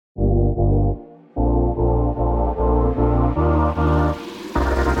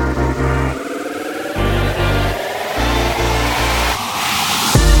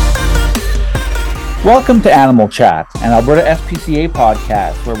Welcome to Animal Chat, an Alberta SPCA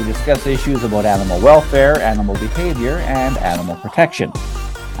podcast where we discuss issues about animal welfare, animal behavior, and animal protection.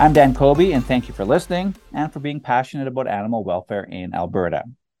 I'm Dan Colby, and thank you for listening and for being passionate about animal welfare in Alberta.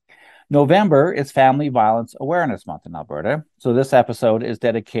 November is Family Violence Awareness Month in Alberta, so this episode is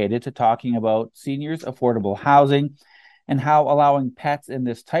dedicated to talking about seniors' affordable housing and how allowing pets in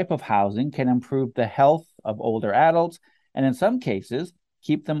this type of housing can improve the health of older adults and, in some cases,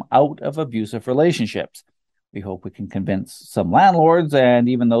 keep them out of abusive relationships. We hope we can convince some landlords and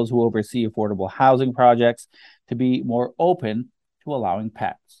even those who oversee affordable housing projects to be more open to allowing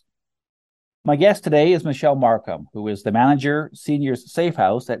pets. My guest today is Michelle Markham, who is the manager, Seniors Safe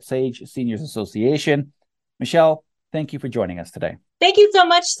House at Sage Seniors Association. Michelle, thank you for joining us today. Thank you so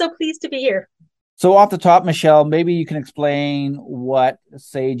much. So pleased to be here. So off the top, Michelle, maybe you can explain what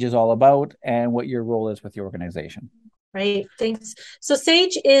Sage is all about and what your role is with the organization. Right. Thanks. So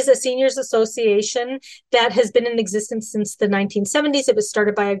SAGE is a seniors association that has been in existence since the 1970s. It was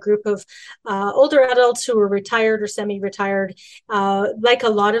started by a group of older adults who were retired or semi-retired. Like a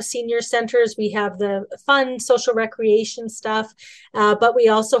lot of senior centers, we have the fun social recreation stuff, but we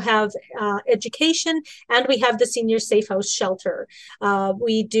also have education, and we have the Senior Safe House shelter.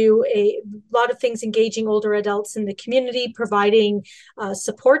 We do a lot of things engaging older adults in the community, providing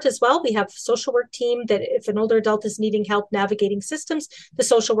support as well. We have a social work team that if an older adult is needing help navigating systems, the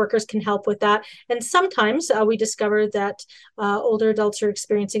social workers can help with that. And sometimes we discover that older adults are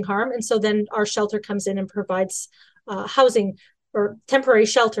experiencing harm. And so then our shelter comes in and provides housing or temporary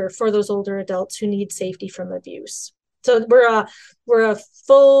shelter for those older adults who need safety from abuse. So we're a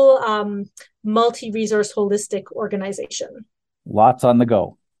full multi-resource holistic organization. Lots on the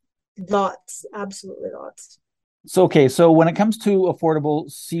go. Lots, absolutely lots. So when it comes to affordable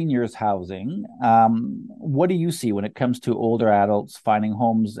seniors housing, what do you see when it comes to older adults finding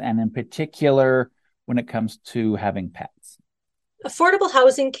homes, and in particular, when it comes to having pets? Affordable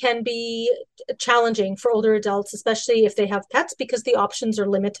housing can be challenging for older adults, especially if they have pets, because the options are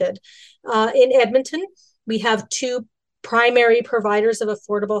limited. In Edmonton, we have two primary providers of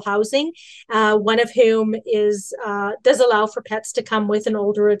affordable housing, one of whom does allow for pets to come with an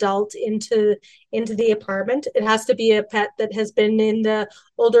older adult into the apartment. It has to be a pet that has been in the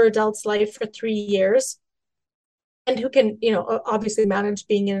older adult's life for 3 years and who can, obviously manage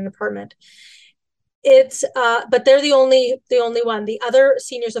being in an apartment. But they're the only one. The other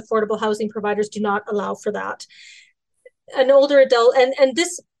seniors affordable housing providers do not allow for that. An older adult, and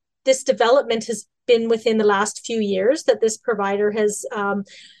this development has been within the last few years that this provider has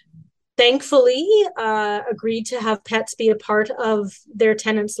thankfully agreed to have pets be a part of their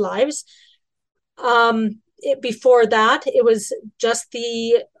tenants' lives. Before that, it was just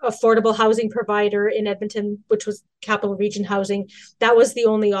the affordable housing provider in Edmonton, which was Capital Region Housing. That was the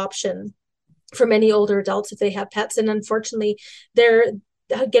only option for many older adults if they have pets. And unfortunately, they're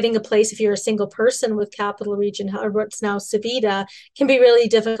getting a place if you're a single person with Capital Region, or what's now Savita, can be really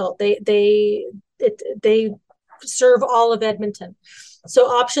difficult. They serve all of Edmonton. So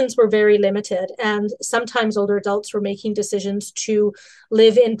options were very limited. And sometimes older adults were making decisions to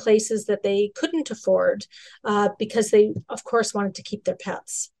live in places that they couldn't afford because they, of course, wanted to keep their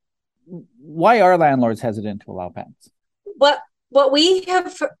pets. Why are landlords hesitant to allow pets? What we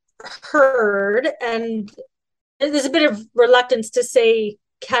have heard, and there's a bit of reluctance to say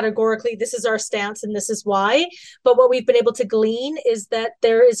categorically this is our stance and this is why, but what we've been able to glean is that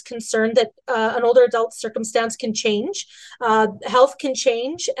there is concern that an older adult's circumstance can change, health can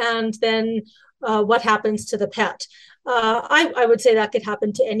change, and then what happens to the pet. I would say that could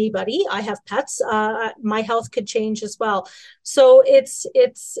happen to anybody. I have pets. My health could change as well. So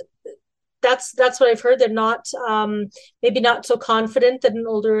that's what I've heard. They're not maybe not so confident that an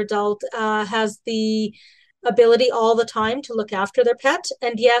older adult has the ability all the time to look after their pet.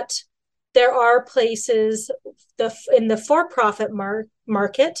 And yet there are places in the for-profit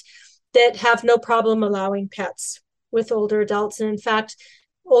market that have no problem allowing pets with older adults. And in fact,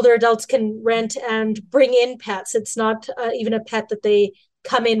 older adults can rent and bring in pets. It's not even a pet that they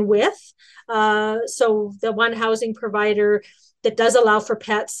come in with. So the one housing provider that does allow for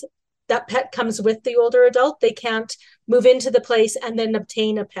pets, that pet comes with the older adult. They can't move into the place and then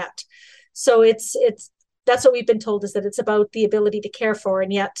obtain a pet. So that's what we've been told, is that it's about the ability to care for.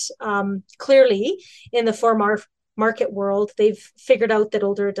 And yet clearly in the for-market world, they've figured out that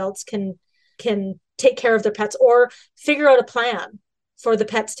older adults can take care of their pets or figure out a plan for the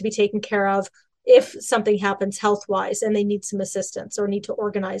pets to be taken care of if something happens health-wise and they need some assistance or need to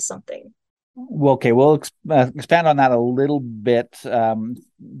organize something. Well, okay, we'll expand on that a little bit down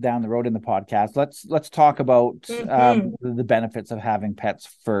the road in the podcast. Let's talk about Hmm. the benefits of having pets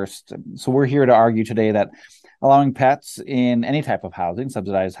first. So we're here to argue today that allowing pets in any type of housing,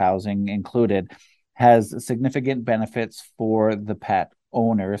 subsidized housing included, has significant benefits for the pet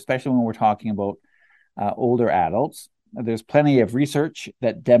owner, especially when we're talking about older adults. There's plenty of research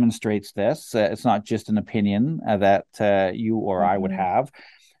that demonstrates this. It's not just an opinion that you or I would Hmm. have.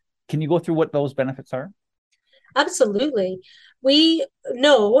 Can you go through what those benefits are? Absolutely. We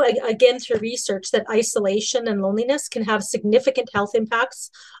know, again, through research, that isolation and loneliness can have significant health impacts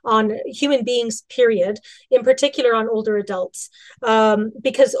on human beings, period, in particular on older adults,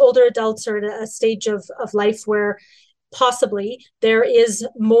 because older adults are at a stage of life where possibly there is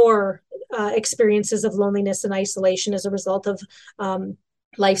more experiences of loneliness and isolation as a result of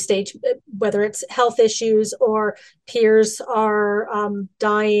life stage, whether it's health issues or peers are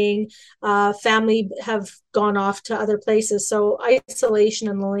dying, family have gone off to other places. So isolation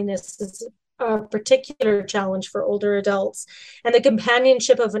and loneliness is a particular challenge for older adults, and the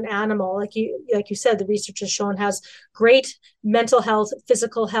companionship of an animal, like you said, the research has shown has great mental health,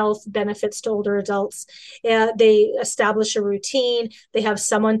 physical health benefits to older adults. They establish a routine, they have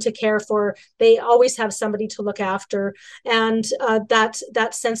someone to care for, they always have somebody to look after, and that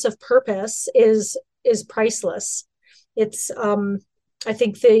sense of purpose is priceless. It's I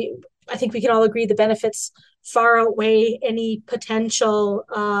think the I think we can all agree the benefits far outweigh any potential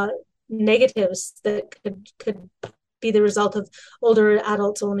negatives that could be the result of older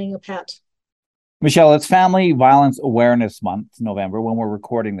adults owning a pet. Michelle, it's Family Violence Awareness Month, November, when we're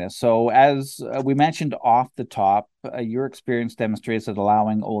recording this. So, as we mentioned off the top, your experience demonstrates that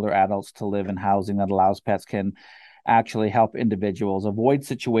allowing older adults to live in housing that allows pets can actually help individuals avoid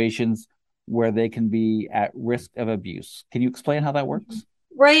situations where they can be at risk of abuse. Can you explain how that works?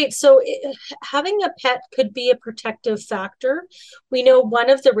 Right. So having a pet could be a protective factor. We know one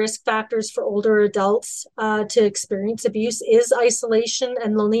of the risk factors for older adults to experience abuse is isolation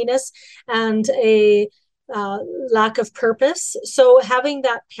and loneliness and a uh, lack of purpose. So having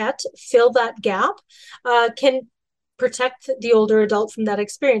that pet fill that gap can protect the older adult from that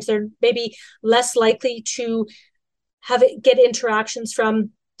experience. They're maybe less likely to get interactions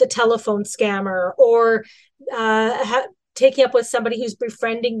from the telephone scammer or taking up with somebody who's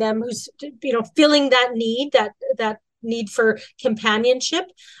befriending them, who's feeling that need for companionship,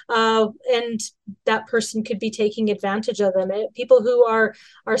 and that person could be taking advantage of them. People who are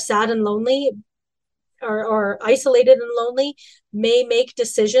sad and lonely or isolated and lonely may make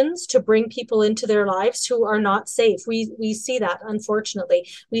decisions to bring people into their lives who are not safe. We see that, unfortunately.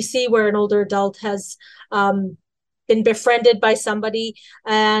 We see where an older adult has been befriended by somebody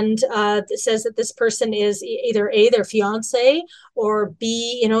and says that this person is either A, their fiance, or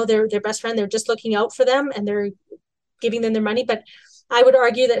B, their best friend. They're just looking out for them and they're giving them their money. But I would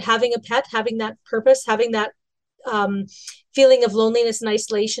argue that having a pet, having that purpose, having that um, feeling of loneliness and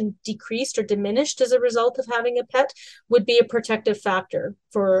isolation decreased or diminished as a result of having a pet would be a protective factor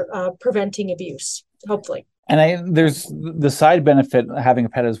for preventing abuse, hopefully. And there's the side benefit of having a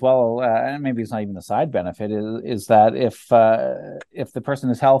pet as well, and maybe it's not even a side benefit, is that if the person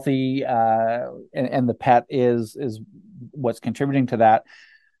is healthy and the pet is what's contributing to that,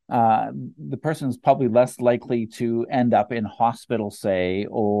 the person is probably less likely to end up in hospital, say,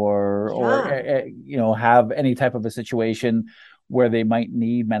 or Yeah. have any type of a situation where they might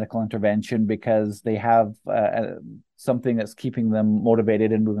need medical intervention because they have something that's keeping them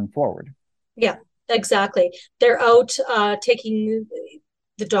motivated and moving forward. Yeah, exactly. They're out taking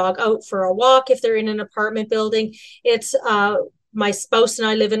the dog out for a walk if they're in an apartment building. It's my spouse and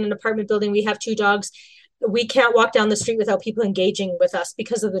I live in an apartment building. We have two dogs. We can't walk down the street without people engaging with us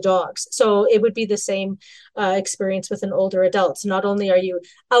because of the dogs. So it would be the same experience with an older adult. So not only are you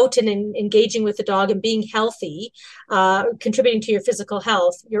out and engaging with the dog and being healthy, contributing to your physical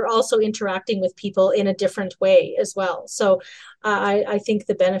health, you're also interacting with people in a different way as well. So I think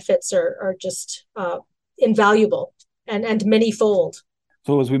the benefits are just invaluable and manyfold.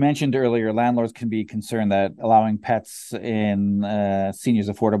 So, as we mentioned earlier, landlords can be concerned that allowing pets in seniors'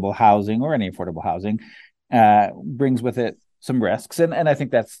 affordable housing or any affordable housing brings with it some risks, and I think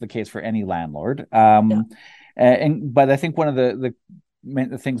that's the case for any landlord. Yeah. But I think one of the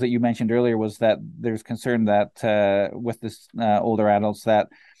things that you mentioned earlier was that there's concern that with this older adults that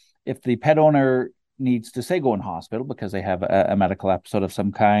if the pet owner needs to say go in hospital because they have a medical episode of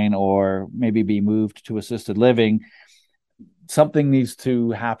some kind or maybe be moved to assisted living, something needs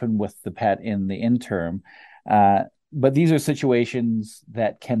to happen with the pet in the interim. But these are situations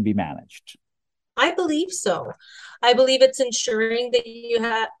that can be managed. I believe so. I believe it's ensuring that you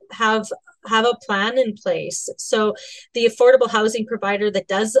have a plan in place. So the affordable housing provider that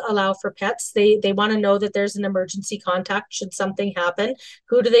does allow for pets, they want to know that there's an emergency contact should something happen.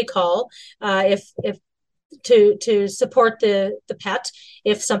 Who do they call if to support the pet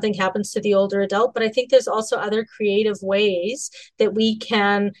if something happens to the older adult? But I think there's also other creative ways that we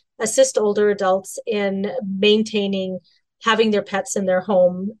can assist older adults in maintaining having their pets in their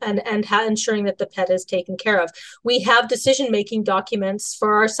home and ensuring that the pet is taken care of. We have decision making documents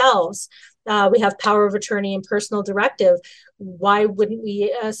for ourselves. We have power of attorney and personal directive. Why wouldn't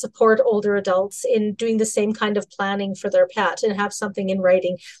we support older adults in doing the same kind of planning for their pet and have something in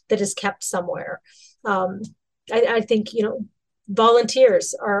writing that is kept somewhere? um, I think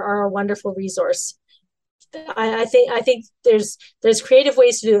volunteers are a wonderful resource. I think there's creative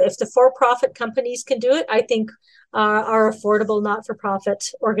ways to do it. If the for-profit companies can do it, I think our affordable not-for-profit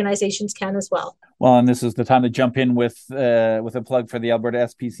organizations can as well. Well, and this is the time to jump in with a plug for the Alberta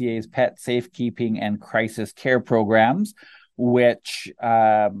SPCA's pet safekeeping and crisis care programs, which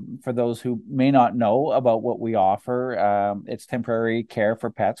for those who may not know about what we offer, it's temporary care for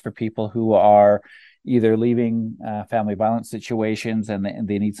pets for people who are either leaving family violence situations and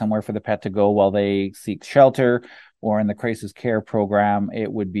they need somewhere for the pet to go while they seek shelter, or in the crisis care program,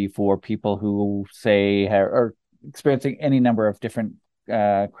 it would be for people who say are experiencing any number of different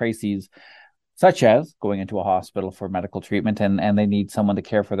crises, such as going into a hospital for medical treatment and they need someone to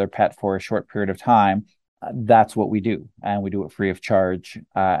care for their pet for a short period of time. That's what we do, and we do it free of charge.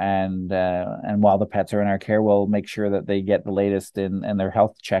 And while the pets are in our care, we'll make sure that they get the latest in their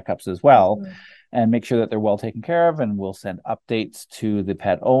health checkups as well. Mm-hmm. And make sure that they're well taken care of, and we'll send updates to the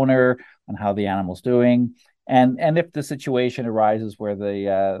pet owner on how the animal's doing. And if the situation arises where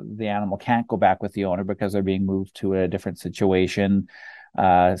the animal can't go back with the owner because they're being moved to a different situation,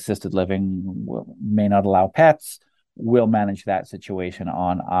 assisted living may not allow pets, we'll manage that situation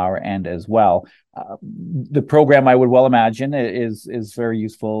on our end as well. The program, I would well imagine, is very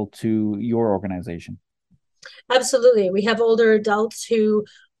useful to your organization. Absolutely. We have older adults who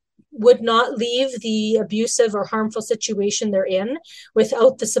would not leave the abusive or harmful situation they're in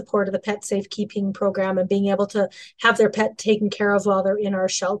without the support of the pet safekeeping program and being able to have their pet taken care of while they're in our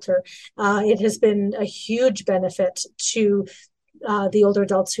shelter. It has been a huge benefit to the older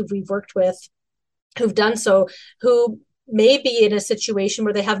adults who we've worked with, who've done so, who may be in a situation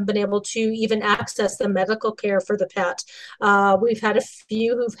where they haven't been able to even access the medical care for the pet. We've had a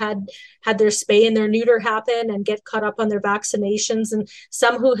few who've had their spay and their neuter happen and get caught up on their vaccinations, and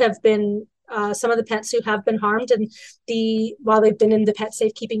some who have been some of the pets who have been harmed, and while they've been in the pet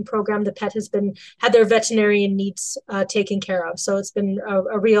safekeeping program, the pet has had their veterinarian needs taken care of. So it's been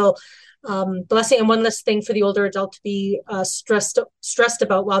a real blessing, and one less thing for the older adult to be stressed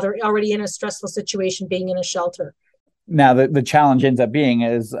about while they're already in a stressful situation being in a shelter. Now, the challenge ends up being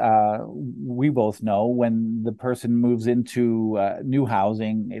is we both know when the person moves into new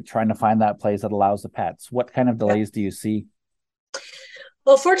housing, trying to find that place that allows the pets. What kind of delays do you see?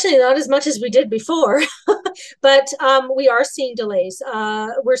 Well, fortunately, not as much as we did before, but we are seeing delays.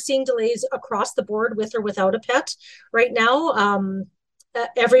 We're seeing delays across the board with or without a pet right now.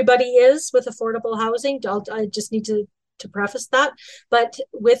 Everybody is with affordable housing. I just need to preface that. But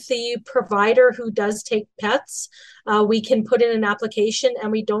with the provider who does take pets, we can put in an application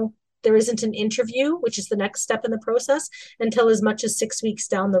and there isn't an interview, which is the next step in the process, until as much as 6 weeks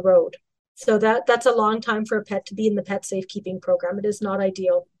down the road. So that's a long time for a pet to be in the pet safekeeping program. It is not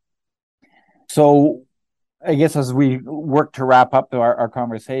ideal. So I guess as we work to wrap up our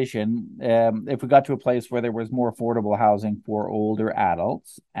conversation, if we got to a place where there was more affordable housing for older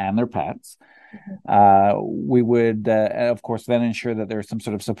adults and their pets, we would, of course, then ensure that there's some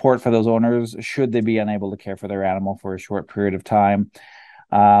sort of support for those owners should they be unable to care for their animal for a short period of time.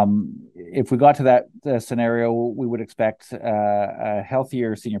 If we got to that scenario, we would expect a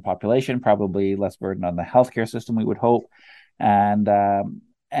healthier senior population, probably less burden on the healthcare system, we would hope.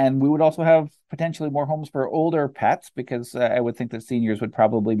 And we would also have potentially more homes for older pets, because I would think that seniors would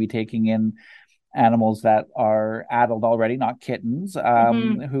probably be taking in animals that are adult already, not kittens,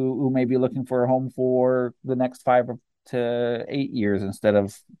 who may be looking for a home for the next 5 to 8 years instead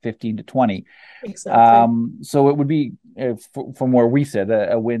of 15 to 20. Exactly. So it would be, from where we sit,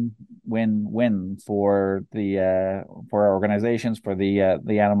 a win-win for our organizations, for the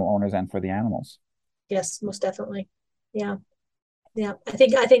animal owners, and for the animals. Yes, most definitely. Yeah. Yeah, I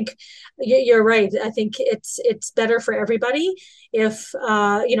think you're right. I think it's better for everybody if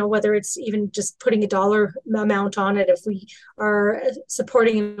whether it's even just putting a dollar amount on it. If we are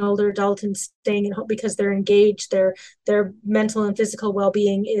supporting an older adult and staying in home because they're engaged, their mental and physical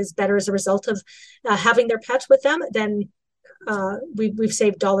well-being is better as a result of having their pet with them, then we've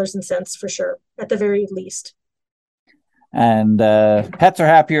saved dollars and cents for sure, at the very least. And pets are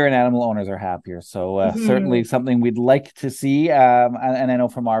happier and animal owners are happier. So certainly Mhm. something we'd like to see. And I know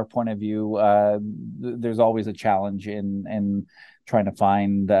from our point of view, there's always a challenge in trying to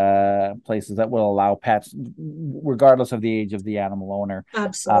find places that will allow pets, regardless of the age of the animal owner,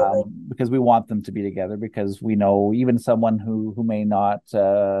 Absolutely. because we want them to be together. Because we know even someone who may not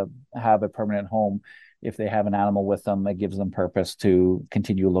have a permanent home, if they have an animal with them, it gives them purpose to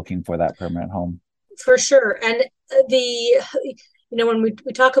continue looking for that permanent home. For sure. And when we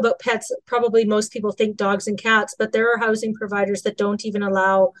talk about pets, probably most people think dogs and cats, but there are housing providers that don't even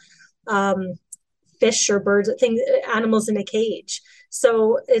allow um, fish or birds, animals in a cage.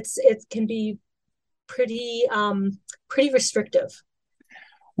 So it can be pretty pretty restrictive.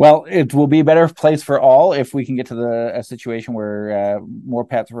 Well, it will be a better place for all if we can get to a situation where more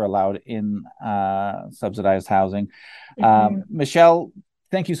pets are allowed in subsidized housing. Mhm. Michelle,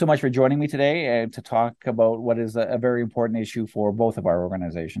 thank you so much for joining me today to talk about what is a very important issue for both of our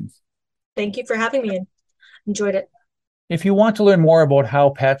organizations. Thank you for having me and enjoyed it. If you want to learn more about how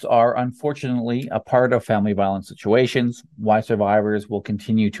pets are unfortunately a part of family violence situations, why survivors will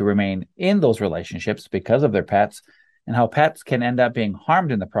continue to remain in those relationships because of their pets, and how pets can end up being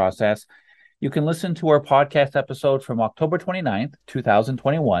harmed in the process, you can listen to our podcast episode from October 29th,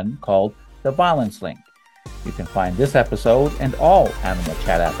 2021, called The Violence Link. You can find this episode and all Animal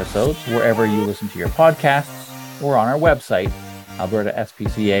Chat episodes wherever you listen to your podcasts or on our website,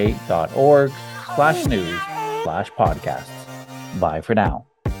 albertaspca.org/news/podcasts. Bye for now.